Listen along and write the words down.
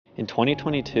In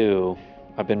 2022,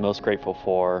 I've been most grateful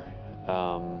for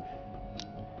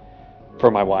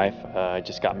my wife. I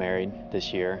just got married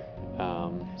this year,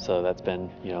 so that's been,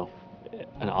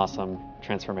 an awesome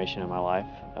transformation in my life.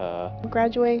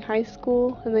 Graduating high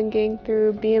school and then getting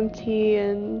through BMT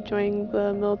and joining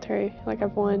the military like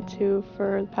I've wanted to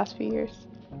for the past few years.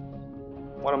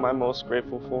 What am I most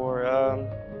grateful for?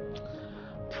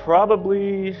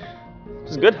 Probably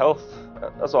just good health.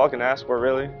 That's all I can ask for,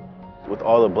 really. With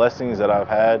all the blessings that I've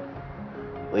had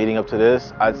leading up to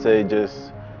this, I'd say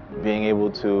just being able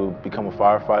to become a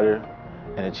firefighter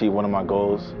and achieve one of my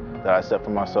goals that I set for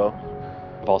myself.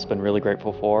 I've also been really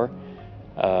grateful for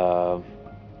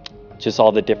just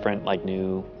all the different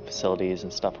new facilities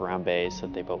and stuff around base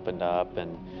that they've opened up.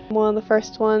 And One of the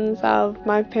first ones out of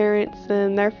my parents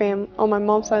and their family, on my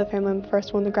mom's side of the family, I'm the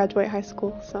first one to graduate high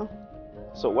school. So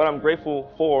what I'm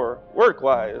grateful for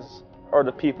work-wise are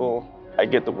the people I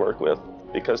get to work with,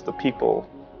 because the people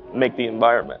make the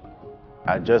environment.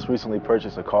 I just recently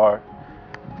purchased a car,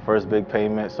 first big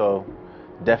payment, so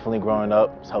definitely growing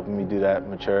up is helping me do that,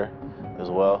 mature as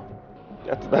well.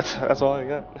 That's all I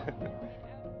got.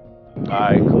 All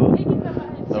right, cool.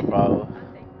 No problem.